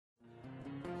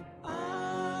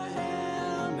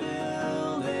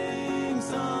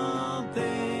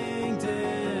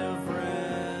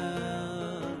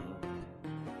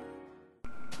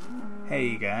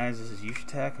Hey guys, this is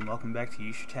Yushatak and welcome back to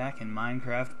Yushatak in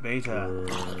Minecraft Beta.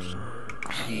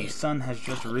 The sun has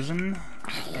just risen,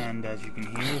 and as you can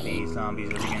hear, the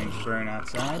zombies are beginning to burn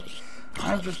outside.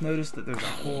 I've just noticed that there's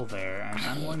a hole there, and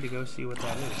I'm going to go see what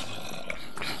that is.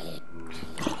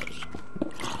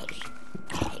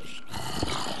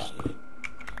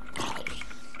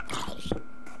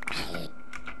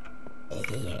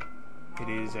 It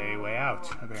is a way out,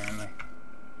 apparently.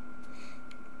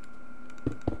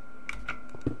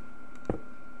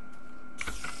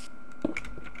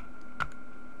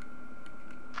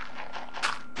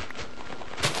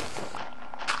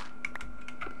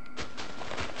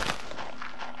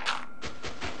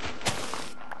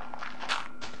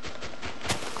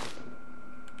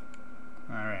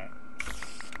 Alright.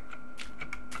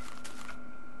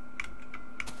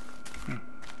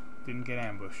 Didn't get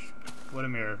ambushed. What a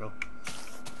miracle.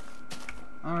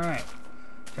 Alright.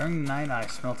 During the night I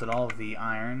smelted all of the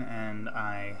iron and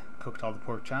I cooked all the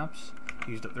pork chops.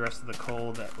 Used up the rest of the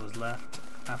coal that was left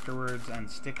afterwards and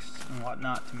sticks and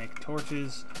whatnot to make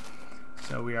torches.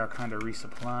 So we are kind of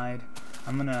resupplied.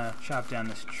 I'm gonna chop down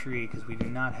this tree because we do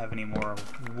not have any more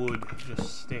wood,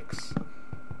 just sticks.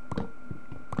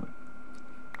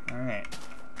 Alright,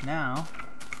 now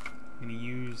I'm going to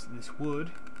use this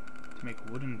wood to make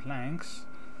wooden planks.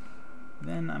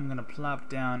 Then I'm going to plop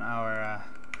down our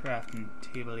crafting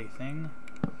table-y thing,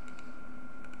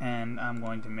 and I'm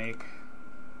going to make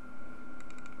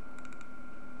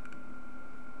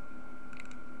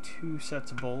 2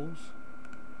 sets of bowls.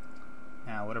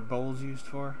 Now, what are bowls used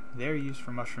for? They're used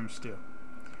for mushroom stew.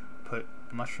 Put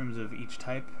mushrooms of each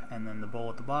type, and then the bowl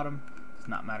at the bottom. Does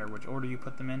not matter which order you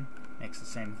put them in. Makes the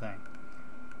same thing.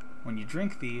 When you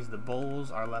drink these, the bowls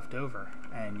are left over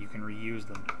and you can reuse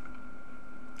them.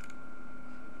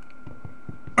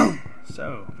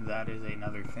 So that is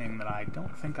another thing that I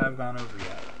don't think I've gone over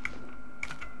yet.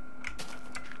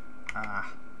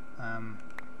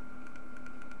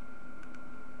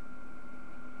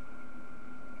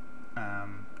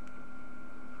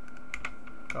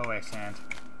 Go away, sand.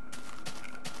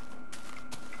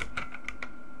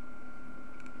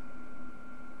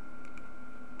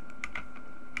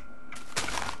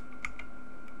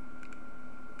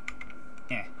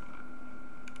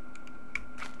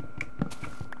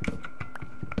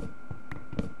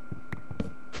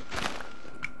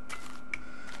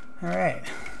 Alright,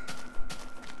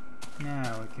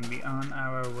 now we can be on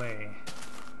our way.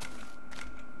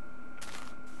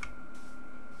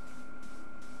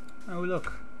 Oh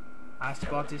look, I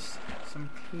spotted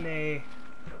some clay.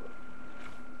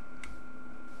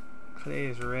 Clay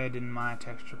is red in my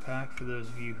texture pack, for those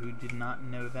of you who did not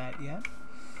know that yet.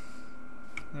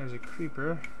 There's a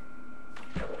creeper.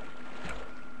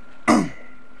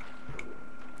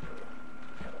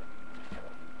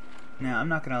 Now, I'm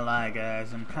not gonna lie,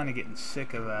 guys, I'm kinda getting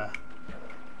sick of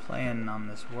playing on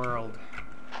this world,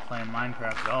 playing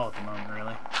Minecraft at all at the moment,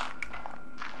 really.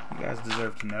 You guys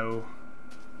deserve to know.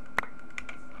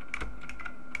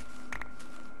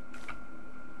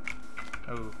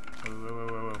 Oh,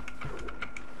 whoa.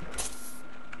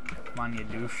 Come on, you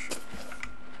douche.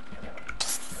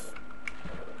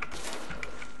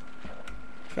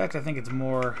 In fact, I think it's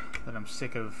more that I'm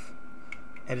sick of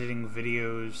editing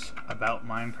videos about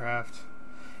Minecraft.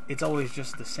 It's always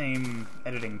just the same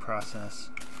editing process.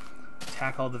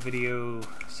 Tack all the video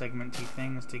segment-y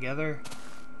things together,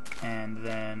 and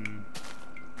then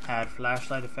add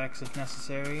flashlight effects if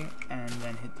necessary, and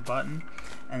then hit the button,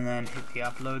 and then hit the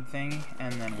upload thing,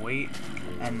 and then wait,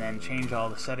 and then change all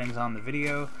the settings on the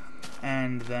video,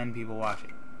 and then people watch it.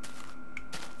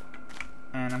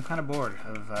 And I'm kind of bored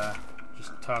of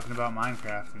just talking about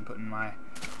Minecraft and putting my...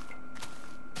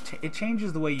 It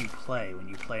changes the way you play when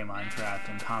you play Minecraft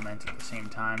and comment at the same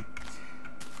time.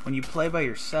 When you play by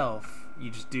yourself, you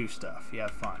just do stuff, you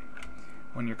have fun.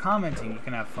 When you're commenting, you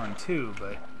can have fun too,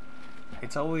 but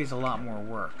it's always a lot more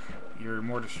work. You're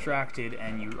more distracted,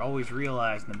 and you always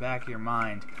realize in the back of your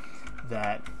mind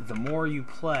that the more you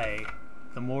play,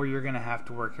 the more you're going to have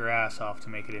to work your ass off to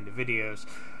make it into videos,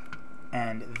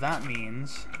 and that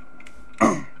means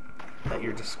that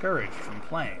you're discouraged from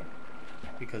playing.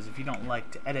 Because if you don't like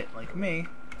to edit like me,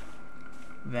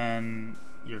 then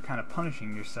you're kind of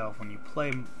punishing yourself when you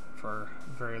play for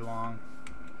very long.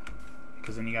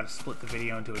 Because then you gotta split the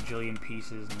video into a jillion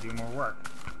pieces and do more work.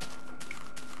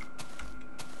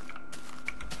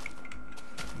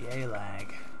 Yay,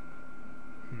 lag.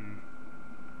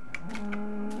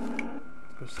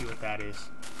 Let's go see what that is.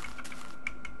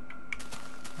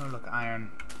 Oh look, iron.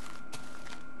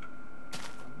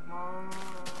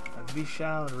 We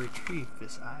shall retrieve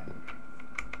this iron.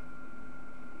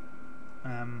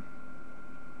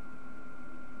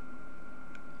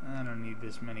 I don't need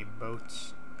this many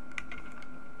boats.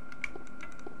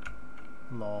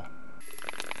 Lol.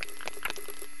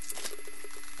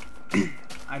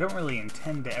 I don't really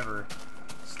intend to ever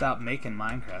stop making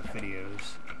Minecraft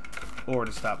videos or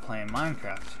to stop playing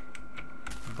Minecraft,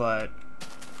 but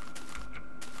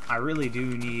I really do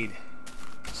need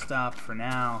to stop for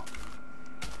now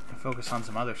and focus on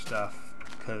some other stuff,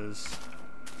 because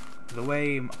the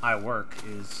way I work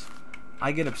is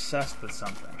I get obsessed with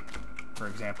something. For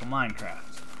example,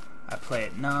 Minecraft. I play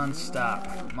it non-stop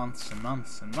for months and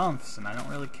months and months, and I don't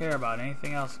really care about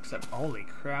anything else except, holy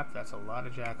crap, that's a lot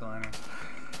of jack-o'-lanterns.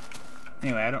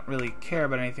 Anyway, I don't really care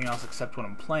about anything else except what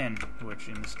I'm playing, which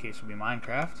in this case would be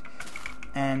Minecraft.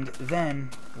 And then,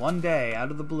 one day,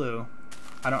 out of the blue,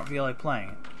 I don't feel like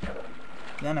playing it.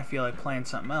 Then I feel like playing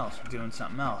something else, or doing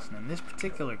something else. And in this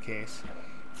particular case,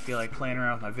 I feel like playing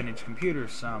around with my vintage computer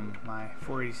some, my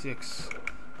 486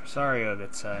 Presario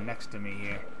that's next to me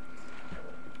here.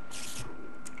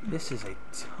 This is a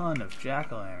ton of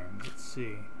jack-o'-lanterns. Let's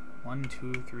see. 1,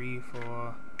 2, 3,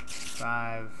 4,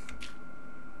 5,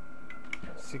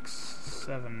 6,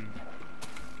 7.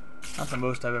 Not the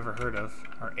most I've ever heard of.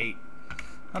 Or 8.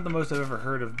 Not the most I've ever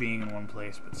heard of being in one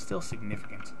place, but still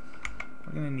significant.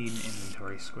 We're going to need an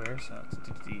inventory square, so let's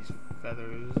do these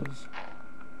feathers.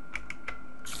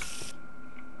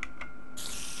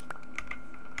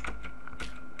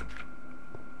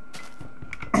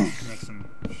 Make some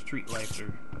street lights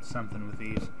or something with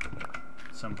these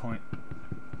at some point.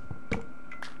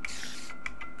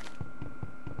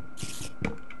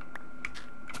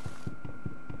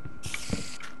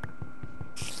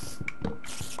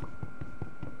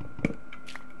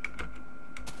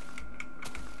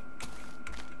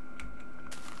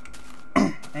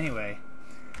 Anyway,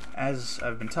 as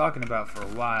I've been talking about for a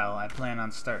while, I plan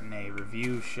on starting a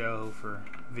review show for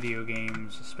video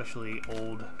games, especially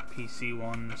old PC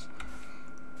ones,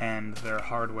 and their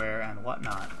hardware and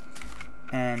whatnot.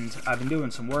 And I've been doing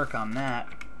some work on that,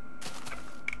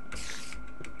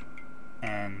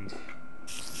 and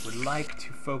would like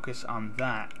to focus on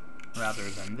that rather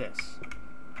than this.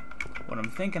 What I'm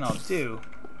thinking I'll do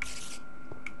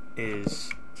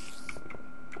is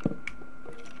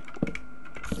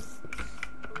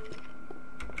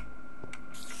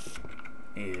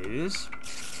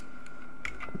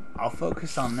I'll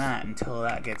focus on that until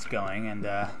that gets going, and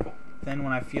then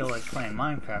when I feel like playing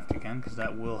Minecraft again, because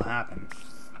that will happen,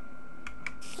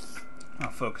 I'll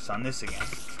focus on this again.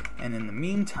 And in the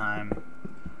meantime,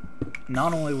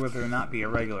 not only will there not be a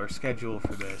regular schedule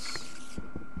for this,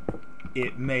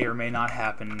 it may or may not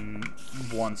happen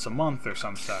once a month or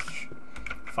some such.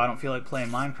 If I don't feel like playing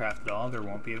Minecraft at all, there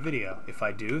won't be a video. If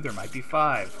I do, there might be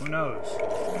 5. Who knows?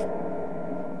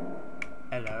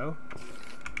 Hello.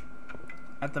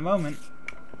 At the moment,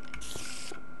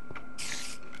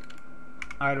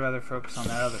 I'd rather focus on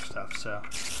that other stuff, so...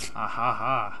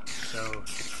 So,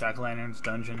 jack-o'-lanterns,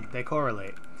 dungeon, they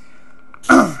correlate.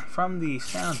 From the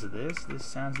sounds of this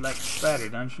sounds like Spider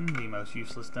Dungeon, the most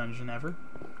useless dungeon ever.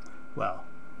 Well,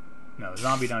 no,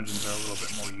 zombie dungeons are a little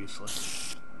bit more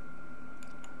useless.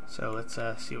 So, let's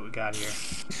see what we got here.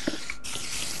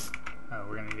 Oh,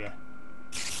 we're gonna need to...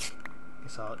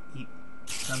 Guess I'll eat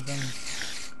something.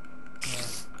 Yeah.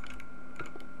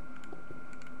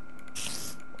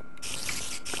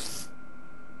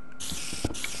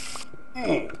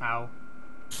 Ow.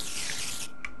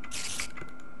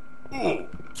 I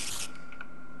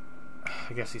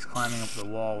guess he's climbing up the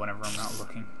wall whenever I'm not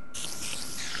looking.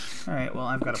 Alright, well,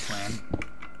 I've got a plan.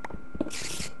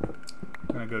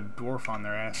 I'm gonna go dwarf on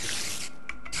their asses.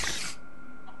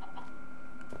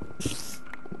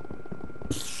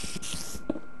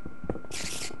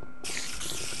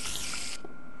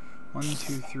 One,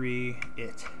 2, 3,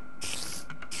 it.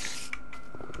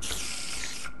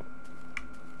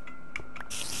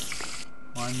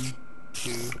 One,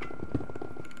 2.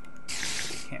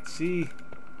 Can't see.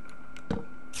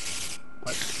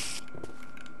 What?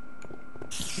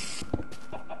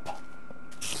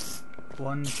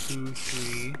 1, 2,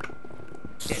 3,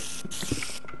 it.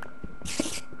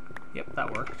 Yep,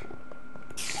 that worked.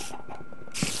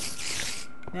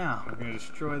 Now, we're going to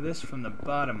destroy this from the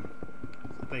bottom.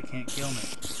 They can't kill me.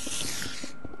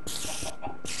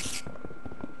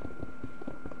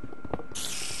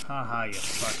 Haha, you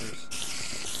fuckers.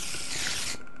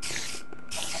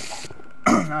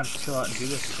 Now just chill out and do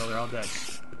this until they're all dead.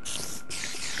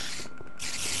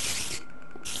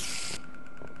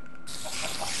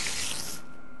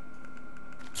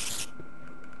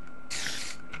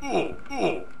 Ooh,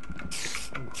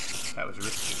 that was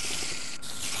risky.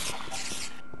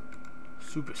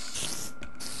 Supus.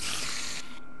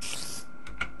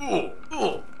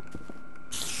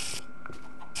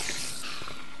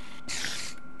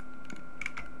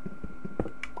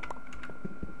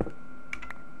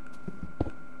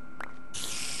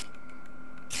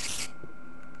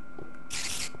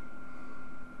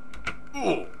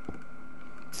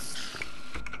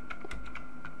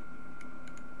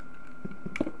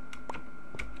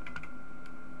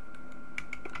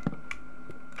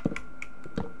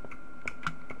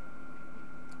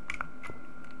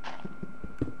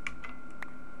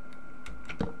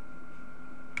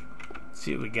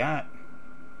 see what we got.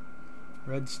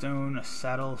 Redstone, a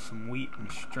saddle, some wheat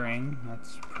and string.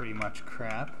 That's pretty much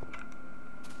crap.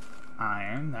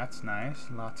 Iron, that's nice.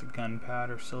 Lots of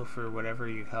gunpowder, sulfur, whatever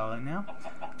you call it now.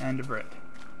 And a brick.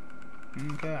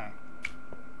 Okay.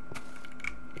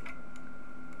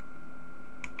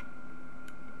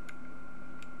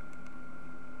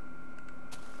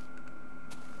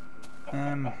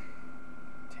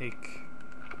 Take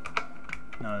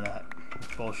none of that. It's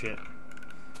bullshit.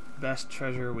 Best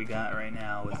treasure we got right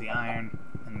now was the iron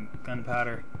and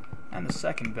gunpowder, and the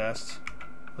second best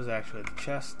was actually the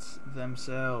chests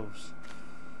themselves.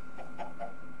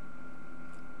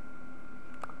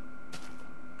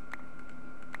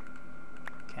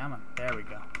 Come on, there we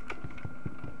go.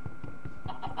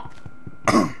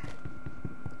 The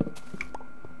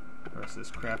rest of this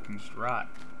crap can just rot.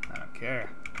 I don't care.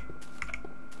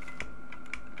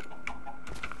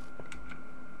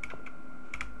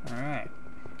 Alright.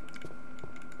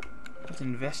 Let's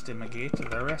investigate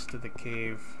the rest of the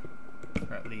cave.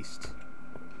 Or at least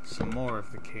some more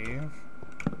of the cave.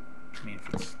 I mean,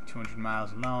 if it's 200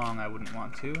 miles long, I wouldn't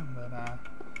want to, but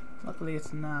luckily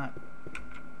it's not.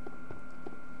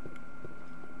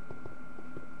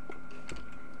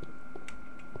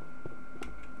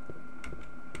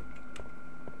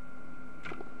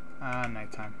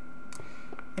 Nighttime.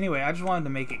 Anyway, I just wanted to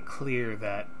make it clear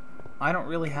that I don't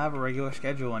really have a regular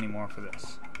schedule anymore for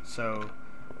this. So,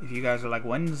 if you guys are like,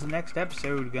 when's the next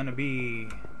episode gonna be?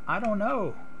 I don't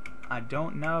know. I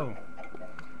don't know.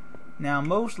 Now,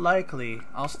 most likely,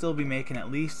 I'll still be making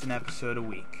at least an episode a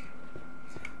week.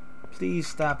 Please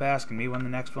stop asking me when the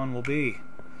next one will be.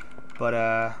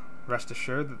 But, rest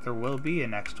assured that there will be a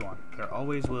next one. There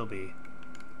always will be.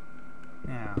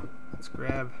 Now, let's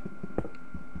grab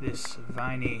this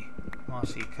viney,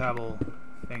 mossy cobble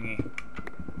thingy.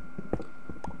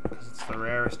 Because it's the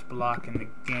rarest block in the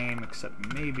game,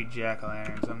 except maybe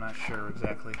jack-o'-lanterns. I'm not sure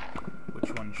exactly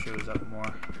which one shows up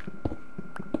more.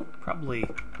 Probably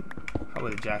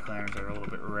the jack-o'-lanterns are a little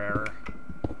bit rarer.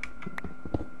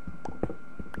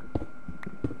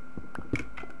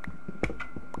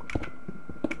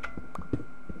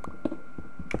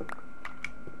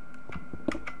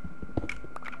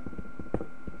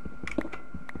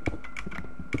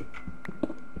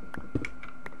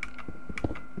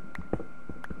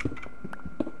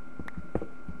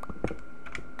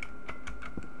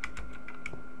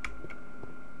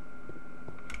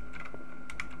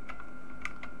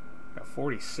 Got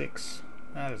 46.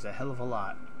 That is a hell of a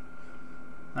lot.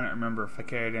 I don't remember if I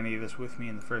carried any of this with me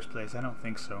in the first place. I don't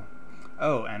think so.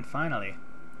 Oh, and finally,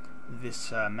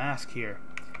 this mask here.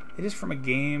 It is from a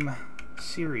game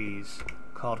series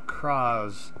called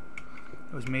Cross.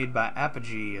 It was made by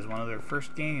Apogee as one of their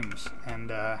first games,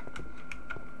 and it's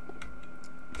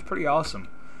pretty awesome.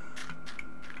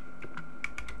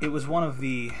 It was one of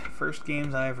the first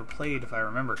games I ever played, if I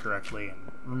remember correctly, and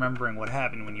remembering what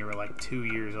happened when you were like 2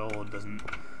 years old doesn't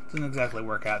exactly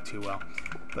work out too well.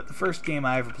 But the first game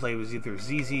I ever played was either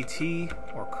ZZT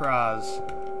or Cross,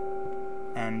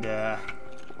 and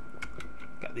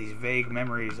got these vague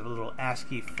memories of a little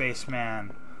ASCII face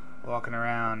man walking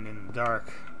around in the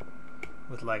dark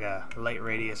with like a light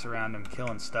radius around him,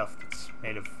 killing stuff that's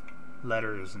made of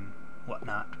letters and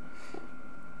whatnot.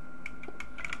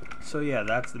 So yeah,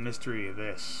 that's the mystery of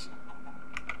this.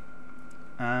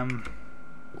 So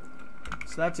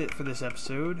that's it for this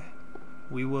episode.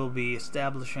 We will be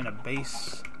establishing a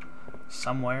base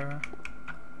somewhere,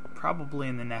 probably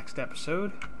in the next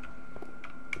episode,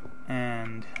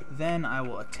 and then I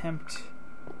will attempt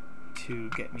to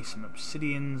get me some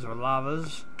obsidians or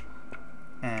lavas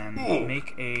and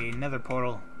make a nether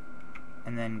portal,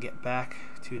 and then get back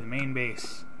to the main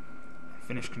base and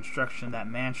finish construction of that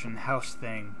mansion house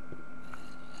thing.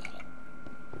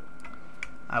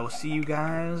 I will see you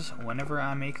guys whenever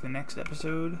I make the next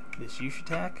episode. This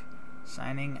Yushatak,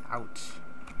 signing out.